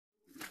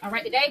All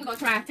right, today we're gonna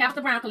try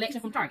Tabitha Brown collection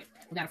from Target.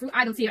 We got a few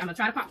items here. I'm gonna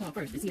try the popcorn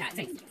first to see how it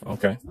tastes.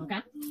 Okay.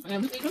 Okay.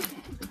 And we eating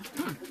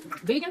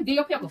vegan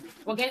dill pickle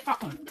organic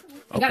popcorn.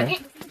 You got Okay.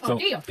 a So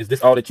deal. is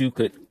this all that you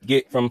could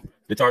get from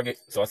the Target?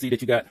 So I see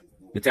that you got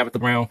the Tabitha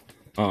Brown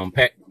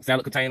pack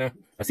salad container.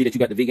 I see that you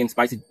got the vegan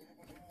spicy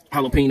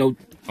jalapeno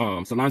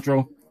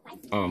cilantro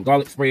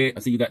garlic spread. I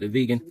see you got the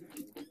vegan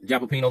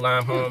jalapeno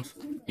lime hums,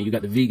 and you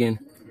got the vegan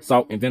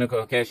salt and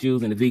vinegar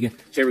cashews and the vegan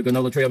cherry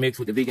granola trail mix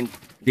with the vegan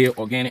dill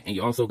organic, and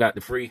you also got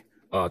the free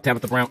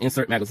Tabitha Brown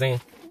insert magazine.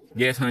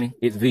 Yes, honey,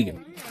 it's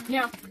vegan.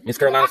 Yeah. Miss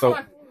Carolina, so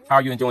how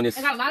are you enjoying this?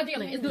 I got a lot of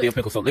dill in it. It's good. Dill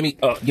pickle. So let me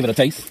give it a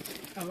taste.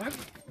 All right.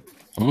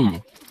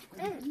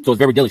 So it's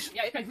very delicious.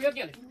 Yeah, it tastes real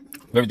good.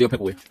 Very dill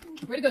pickle with.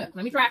 Pretty good.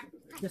 Let me try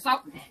the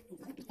salt,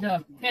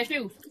 the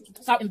cashews,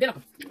 salt and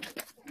vinegar.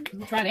 Let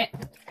me try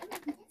that.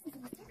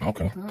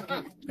 Okay.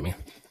 Let me.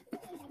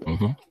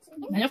 Man,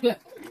 that's good.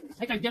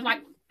 They taste just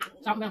like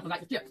salt and vinegar,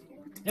 like the chips.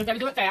 They're very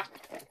good, Tab.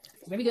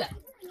 Very good.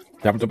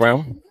 Tabitha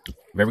Brown,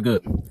 very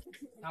good.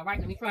 All right,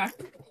 let me try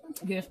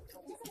this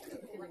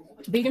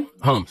vegan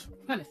Hummus.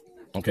 hummus.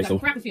 Okay, Got so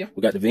crackers here.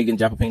 we got the vegan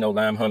jalapeno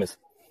lime hummus.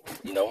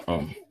 You know,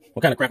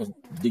 what kind of crackers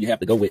do you have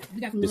to go with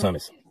We got some this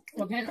hummus?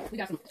 organic. We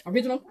got some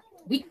original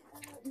wheat.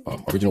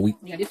 Original wheat.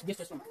 Yeah, this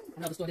is from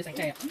another store. This ain't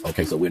Tab.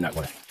 Okay, so we're not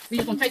gonna. We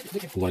just gonna taste it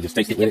with it. We're gonna just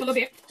taste it Dip with a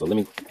little it. bit. So let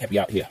me help you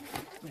out here.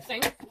 Let's see.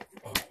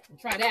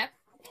 Try that.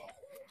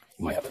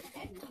 You might have to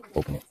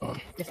open it.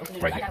 Just open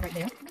it. Right I got here.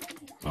 it right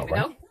there. All There we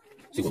right. go.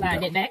 See what we Slide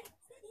got. that back.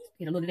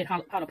 Get a little bit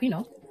of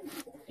jalapeno.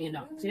 And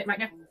see that right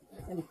there?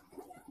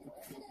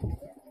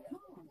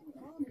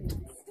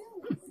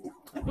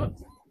 That's good.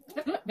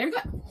 That's good. Very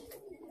good.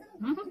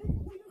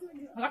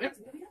 I like that.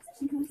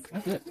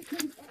 That's good.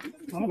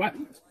 All right.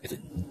 Is it?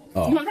 You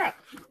want to try it?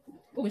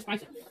 Oh, it's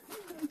spicy.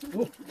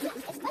 Oh,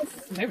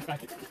 it's very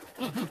spicy.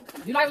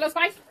 You like a little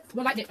spice?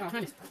 You'll like that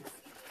hummus.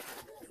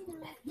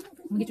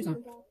 Let me get you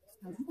some.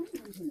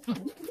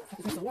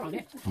 Put some water on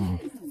that.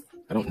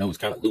 I don't know. It's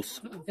kind of loose.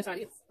 That's how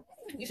it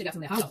is. You should got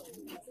some of that hollow.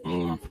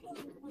 Mm.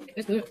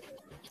 It's good.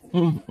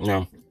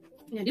 Yeah.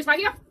 And this right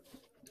here,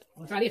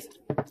 I'm gonna try this.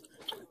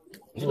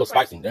 It's a little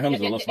spicy. The hummus is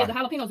a little The spicy.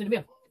 jalapenos in the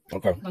middle.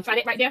 Okay. I'm gonna try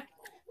that right there.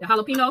 The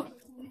jalapeno,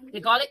 the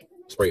garlic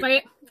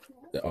Spread.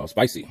 The,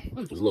 spicy.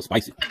 It's a little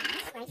spicy.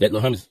 That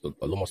little hummus is a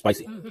little more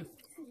spicy.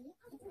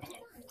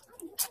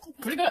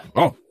 Pretty good.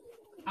 Oh.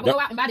 I'm gonna go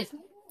out and buy this.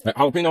 That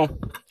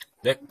jalapeno,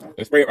 that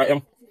spread right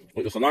there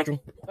with the cilantro,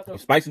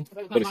 it's spicy,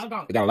 but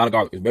it got a lot of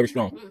garlic. It's very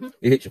strong.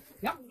 It hits you.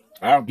 Yep.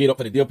 I'll get up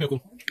for the dill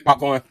pickle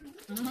popcorn.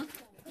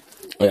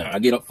 Yeah, I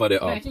get up for the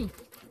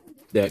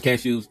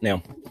cashews.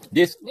 Now,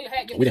 this we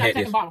done had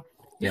this.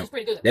 This is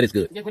pretty good. That is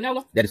good. The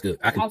granola. That is good.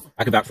 I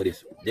can vouch for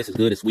this. This is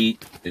good. It's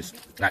sweet. It's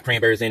got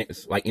cranberries in it.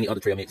 It's like any other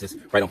trail mix. It's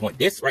right on point.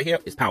 This right here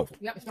is powerful.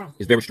 Yep, it's strong.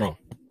 It's very strong.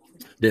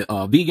 The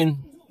vegan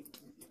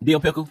dill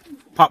pickle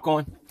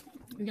popcorn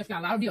You just got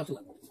a lot of deal to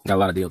it. got a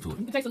lot of deal to it.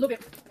 You can taste a little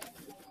bit.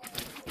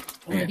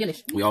 Oh, And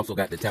delish. we also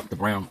got the Tabitha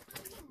Brown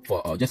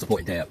for just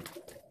supporting Tab.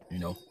 You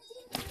know,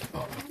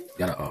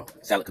 got a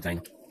salad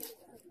container,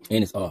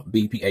 and it's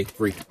BPA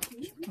free.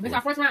 This is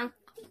our first round.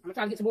 I'm gonna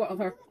try to get some more of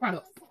her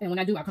products, and when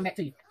I do, I'll come back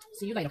to you.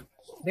 See you later.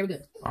 Very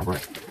good. All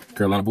right,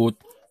 Carolina board,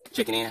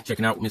 checking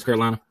out with Miss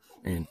Carolina,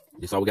 and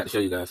that's all we got to show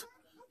you guys.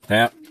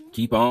 Tab,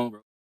 keep on, bro.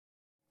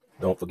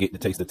 Don't forget to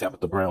taste the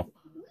Tabitha Brown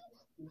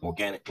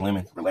organic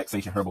lemon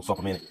relaxation herbal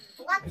supplement.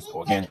 It's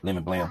organic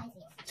lemon blend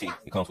tea.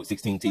 It comes with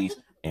 16 teas,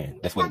 and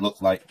that's what it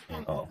looks like.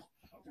 And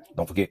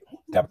don't forget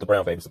Tabitha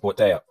Brown, baby. Support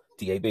Tab.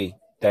 TAB.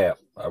 Tab.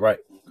 All right.